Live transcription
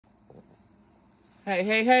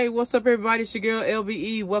Hey, what's up, everybody? It's your girl,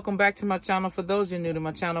 LBE. Welcome back to my channel. For those who are new to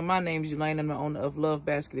my channel, my name is Elaine. I'm the owner of Love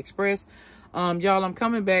Basket Express. Y'all, I'm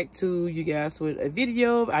coming back to you guys with a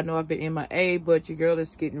video. I know I've been MIA, but your girl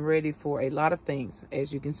is getting ready for a lot of things.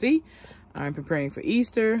 As you can see, I'm preparing for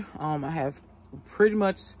Easter. I have pretty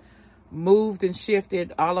much moved and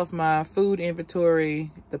shifted all of my food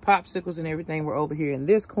inventory. The popsicles and everything were over here in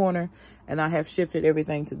this corner, and I have shifted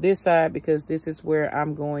everything to this side because this is where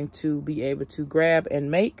I'm going to be able to grab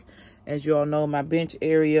and make. As you all know, my bench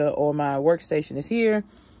area or my workstation is here,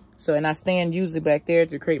 so, and I stand usually back there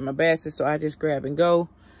to create my baskets, so I just grab and go.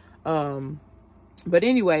 But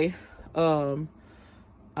anyway, I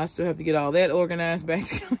still have to get all that organized back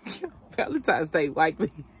to Valentine's Day. Like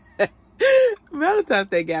me. Valentine's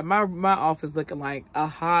Day got my office looking like a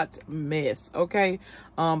hot mess, okay?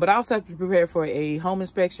 But I also have to prepare for a home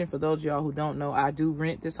inspection. For those of y'all who don't know, I do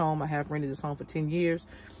rent this home. I have rented this home for 10 years.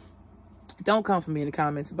 Don't come for me in the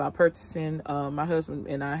comments about purchasing. My husband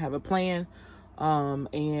and I have a plan,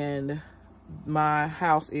 and my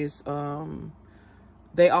house is,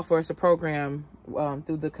 they offer us a program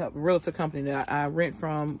through the realtor company that I rent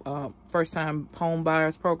from, first time home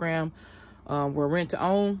buyers program. We're rent to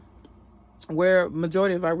own, where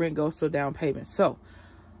majority of our rent goes to down payment. So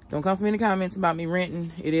don't come from any comments about me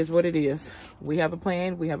renting. It is what it is. We have a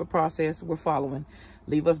plan. We have a process. We're following.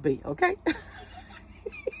 Leave us be, okay? But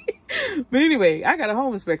anyway, I got a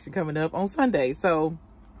home inspection coming up on Sunday. So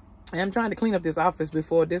I'm trying to clean up this office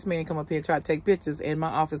before this man come up here and try to take pictures, and my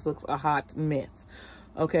office looks a hot mess.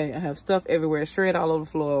 Okay, I have stuff everywhere, shred all over the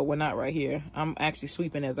floor. We're not right here. I'm actually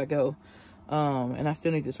sweeping as I go. And I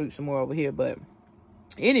still need to sweep some more over here, but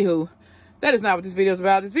anywho, that is not what this video is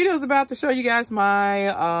about. This video is about to show you guys my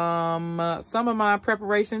some of my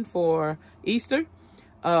preparation for Easter.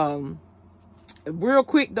 Real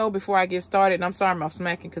quick though, before I get started, and I'm sorry I'm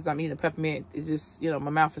smacking because I'm eating a peppermint. It's just, you know, my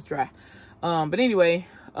mouth is dry. But anyway,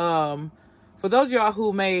 for those of y'all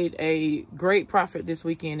who made a great profit this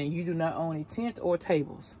weekend and you do not own a tent or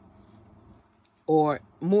tables, or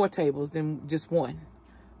more tables than just one,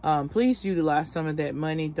 please utilize some of that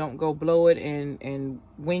money. Don't go blow it and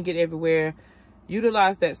wing it everywhere.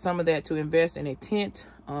 Utilize some of that to invest in a tent.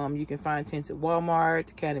 You can find tents at Walmart,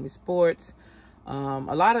 Academy Sports,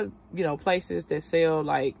 a lot of, you know, places that sell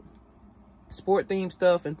like sport themed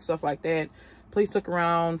stuff and stuff like that. Please look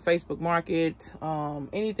around Facebook Market,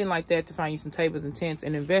 anything like that, to find you some tables and tents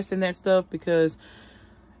and invest in that stuff, because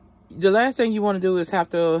the last thing you want to do is have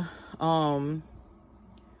to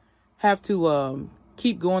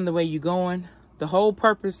keep going the way you're going. The whole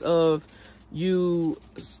purpose of you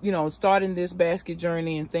know, starting this basket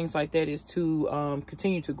journey and things like that is to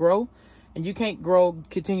continue to grow. And you can't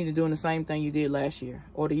continue to doing the same thing you did last year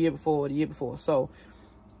or the year before or the year before. So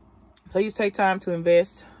please take time to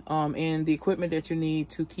invest in the equipment that you need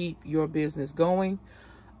to keep your business going.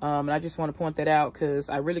 And I just want to point that out because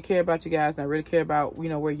I really care about you guys, and I really care about, you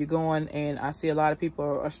know, where you're going. And I see a lot of people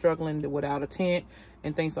are struggling without a tent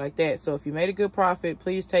and things like that. So if you made a good profit,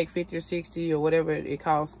 please take 50 or 60 or whatever it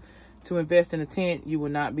costs to invest in a tent. You will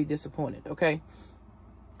not be disappointed, okay?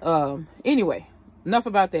 Anyway, enough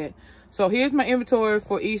about that. So here's my inventory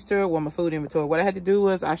for Easter, well, my food inventory. What I had to do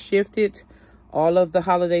was I shifted all of the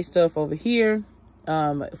holiday stuff over here.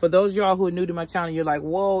 For those of y'all who are new to my channel, you're like,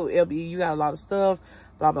 whoa, LBE, you got a lot of stuff,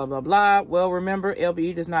 blah, blah, blah, blah. Well, remember,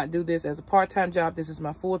 LBE does not do this as a part-time job. This is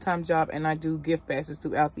my full-time job, and I do gift baskets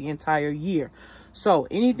throughout the entire year. So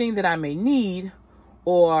anything that I may need,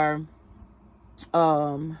 or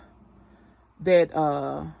food-wise,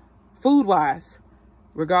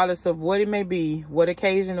 regardless of what it may be, what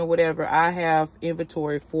occasion or whatever, I have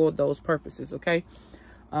inventory for those purposes, okay?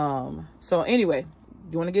 So anyway,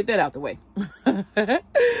 you want to get that out the way.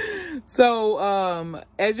 So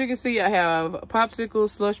as you can see, I have popsicles,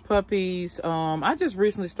 slush puppies. I just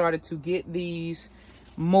recently started to get these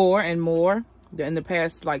more and more in the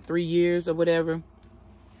past like 3 years or whatever.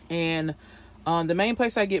 And the main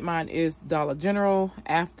place I get mine is Dollar General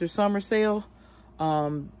after summer sale.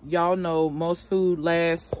 Y'all know most food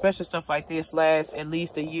lasts, especially stuff like this, lasts at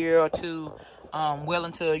least a year or two, well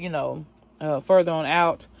into, you know, further on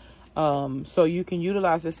out. So you can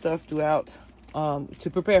utilize this stuff throughout, to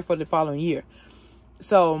prepare for the following year.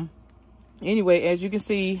 So anyway, as you can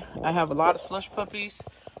see, I have a lot of slush puppies,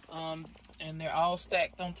 and they're all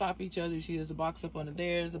stacked on top of each other. You see there's a box up under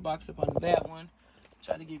there, there's a box up under that one.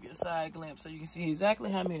 Try to give you a side glimpse so you can see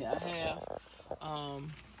exactly how many I have.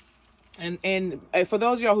 And for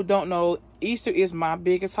those of y'all who don't know, Easter is my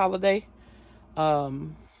biggest holiday.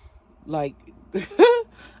 Like,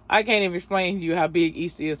 I can't even explain to you how big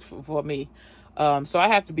Easter is for me. So I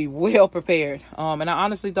have to be well prepared. And I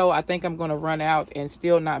honestly, though, I think I'm going to run out and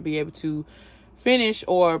still not be able to finish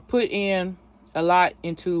or put in a lot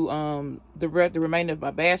into the remainder of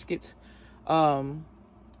my baskets. I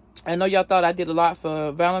know y'all thought I did a lot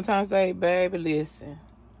for Valentine's Day. Baby, listen.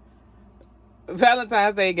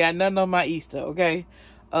 Valentine's Day got nothing on my Easter, okay?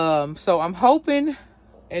 So I'm hoping,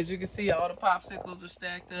 as you can see, all the popsicles are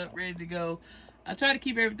stacked up, ready to go. I try to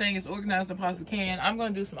keep everything as organized as I possibly can. I'm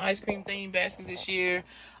going to do some ice cream themed baskets this year.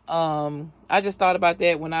 I just thought about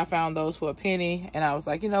that when I found those for a penny, and I was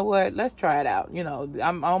like, you know what? Let's try it out. You know,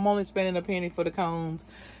 I'm only spending a penny for the cones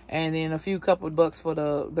and then a few couple of bucks for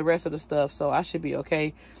the rest of the stuff, so I should be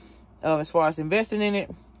okay as far as investing in it.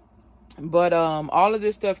 But all of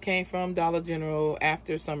this stuff came from Dollar General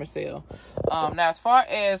after summer sale. Now, as far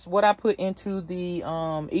as what I put into the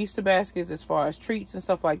Easter baskets, as far as treats and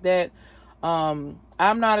stuff like that, I'm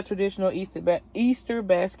not a traditional Easter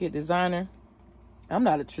basket designer. I'm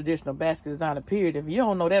not a traditional basket designer, period. If you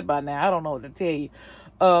don't know that by now, I don't know what to tell you.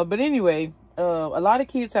 But anyway, a lot of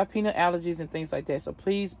kids have peanut allergies and things like that, so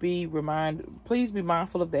please be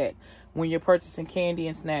mindful of that when you're purchasing candy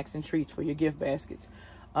and snacks and treats for your gift baskets.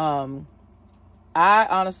 I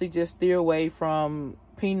honestly just steer away from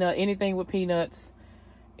anything with peanuts,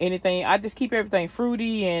 anything. I just keep everything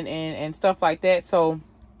fruity and stuff like that. So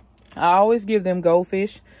I always give them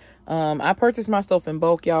goldfish. I purchase my stuff in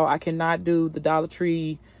bulk, y'all. I cannot do the Dollar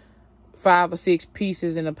Tree 5 or 6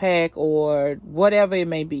 pieces in a pack or whatever it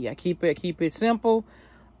may be. I keep it simple,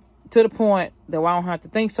 to the point that I don't have to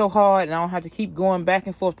think so hard, and I don't have to keep going back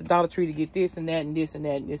and forth to Dollar Tree to get this and that and this and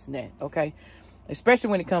that and this and that. Okay, especially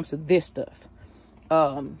when it comes to this stuff.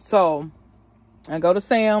 So I go to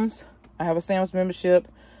Sam's. I have a Sam's membership,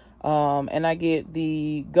 and I get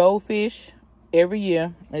the goldfish every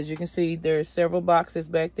year. As you can see, there's several boxes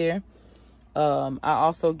back there. I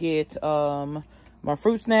also get my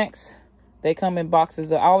fruit snacks. They come in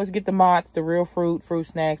boxes. I always get the Mott's, the real fruit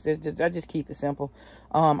snacks. I just keep it simple.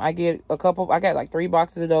 I got like 3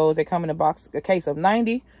 boxes of those. They come in a case of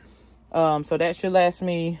 90. So that should last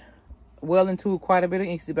me well into quite a bit of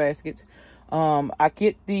Easter baskets. I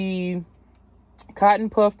get the cotton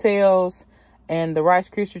puff tails and the Rice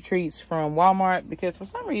Krispie treats from Walmart, because for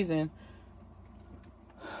some reason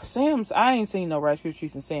Sam's, I ain't seen no Rice Krispie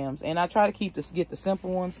treats in Sam's, and I try to get the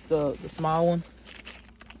simple ones, the small ones,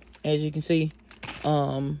 as you can see,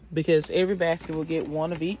 because every basket will get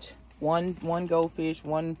one of each. One goldfish,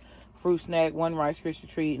 one fruit snack, one Rice Krispie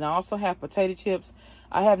treat, and I also have potato chips.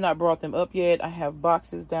 I have not brought them up yet. I have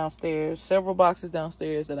boxes downstairs, several boxes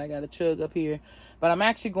downstairs that I got to chug up here, but I'm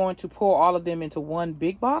actually going to pour all of them into one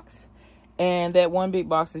big box, and that one big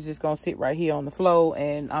box is just going to sit right here on the floor,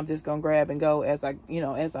 and I'm just going to grab and go as I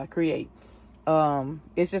create.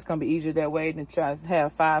 It's just going to be easier that way than try to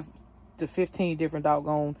have 5 to 15 different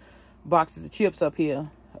doggone boxes of chips up here.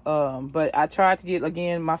 But I tried to get,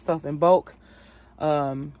 again, my stuff in bulk.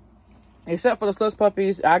 Except for the slush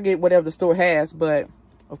puppies, I get whatever the store has, but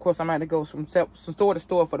of course I might have to go from store to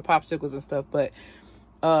store for the popsicles and stuff. But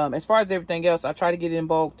as far as everything else, I try to get it in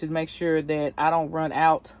bulk to make sure that I don't run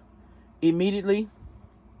out immediately,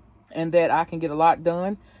 and that I can get a lot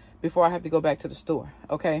done before I have to go back to the store.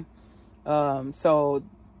 Okay, so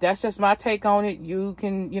that's just my take on it. You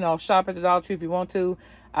can, shop at the Dollar Tree if you want to.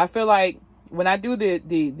 I feel like when I do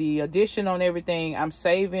the addition on everything, I'm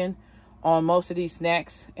saving on most of these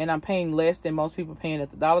snacks, and I'm paying less than most people paying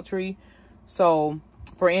at the Dollar Tree. So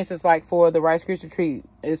for instance, like for the Rice Krispie treat,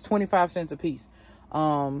 it's 25 cents a piece.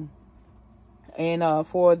 And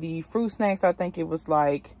for the fruit snacks, I think it was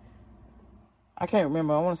like, I can't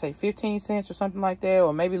remember, I want to say 15 cents or something like that,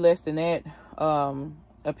 or maybe less than that,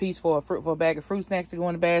 a piece for a bag of fruit snacks to go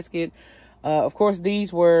in the basket. Of course,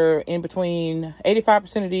 these were in between,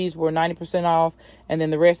 85% of these were 90% off, and then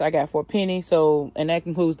the rest I got for a penny. So, and that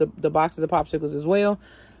includes the boxes of popsicles as well,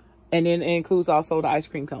 and then it includes also the ice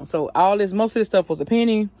cream cone. So most of this stuff was a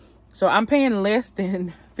penny. So I'm paying less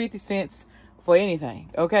than 50 cents for anything.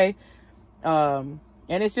 Okay. And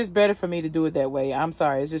it's just better for me to do it that way. I'm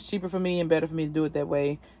sorry. It's just cheaper for me and better for me to do it that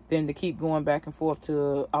way than to keep going back and forth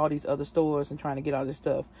to all these other stores and trying to get all this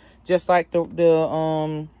stuff. Just like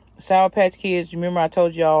the Sour Patch Kids. Remember I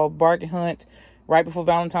told y'all Bargain Hunt right before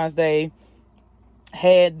Valentine's Day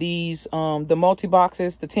had these, the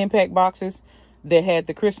multi-boxes, the 10-pack boxes that had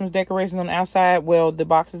the Christmas decorations on the outside. Well, the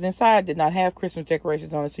boxes inside did not have Christmas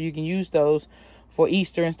decorations on it, so you can use those for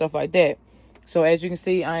Easter and stuff like that. So as you can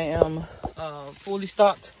see, I am fully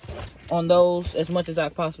stocked on those as much as I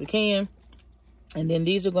possibly can. And then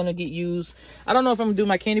these are going to get used. I don't know if I'm going to do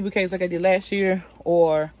my candy bouquets like I did last year,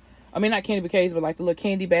 or, I mean, not candy bouquets, but like the little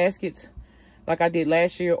candy baskets. like I did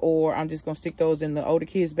last year, or I'm just gonna stick those in the older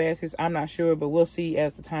kids baskets. I'm not sure, but we'll see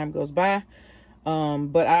as the time goes by.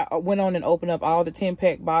 But I went on and opened up all the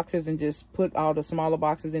 10-pack boxes and just put all the smaller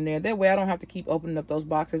boxes in there. That way I don't have to keep opening up those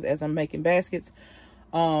boxes as I'm making baskets.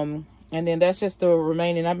 And then that's just the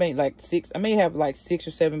remaining. I may have like 6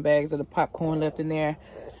 or 7 bags of the popcorn left in there.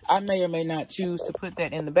 I may or may not choose to put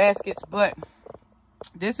that in the baskets, but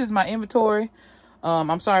this is my inventory.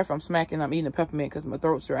 I'm sorry if I'm smacking. I'm eating a peppermint because my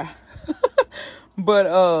throat's dry.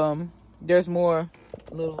 But there's more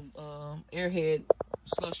little Airhead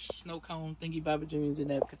slush snow cone thingy Bobby Juniors in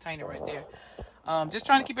that container right there. Just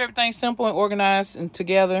trying to keep everything simple and organized and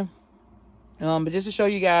together. But just to show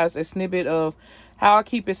you guys a snippet of how I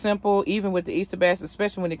keep it simple, even with the Easter basket,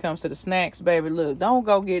 especially when it comes to the snacks, baby. Look, don't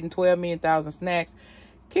go getting 12 million thousand snacks.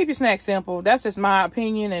 Keep your snacks simple. That's just my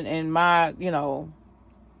opinion and my, you know,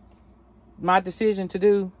 my decision to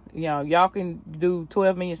do. You know, y'all can do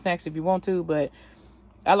 12 million snacks if you want to, but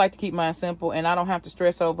I like to keep mine simple, and I don't have to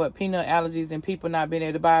stress over peanut allergies and people not being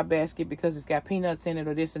able to buy a basket because it's got peanuts in it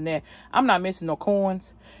or this and that. I'm not missing no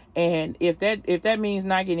corns. And if that means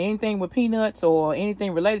not getting anything with peanuts or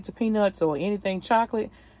anything related to peanuts or anything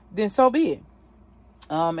chocolate, then so be it.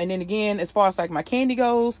 And then again, as far as like my candy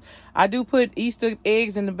goes, I do put Easter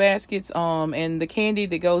eggs in the baskets. And the candy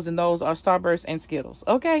that goes in those are Starburst and Skittles.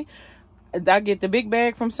 Okay. I get the big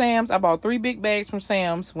bag from Sam's. I bought 3 big bags from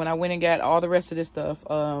Sam's when I went and got all the rest of this stuff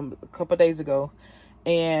a couple of days ago.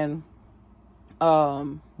 And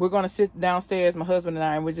we're going to sit downstairs, my husband and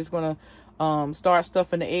I, and we're just going to start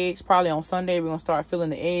stuffing the eggs. Probably on Sunday, we're going to start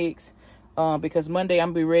filling the eggs. Because Monday,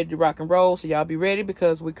 I'm going to be ready to rock and roll. So y'all be ready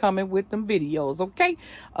because we're coming with them videos, okay?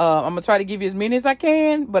 I'm going to try to give you as many as I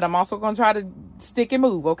can, but I'm also going to try to stick and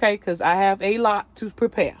move, okay? Because I have a lot to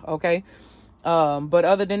prepare, okay? But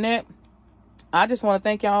other than that, I just want to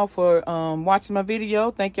thank y'all for watching my video.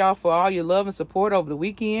 Thank y'all for all your love and support over the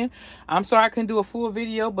weekend. I'm sorry I couldn't do a full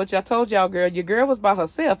video, but I told y'all, your girl was by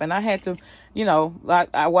herself, and I had to, you know,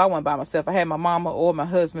 I wasn't by myself. I had my mama or my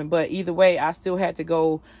husband, but either way, I still had to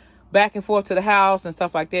go back and forth to the house and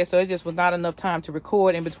stuff like that. So it just was not enough time to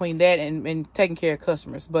record in between that and taking care of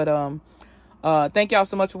customers. But thank y'all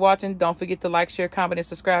so much for watching. Don't forget to like, share, comment, and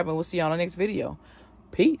subscribe, and we'll see you on the next video.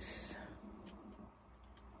 Peace.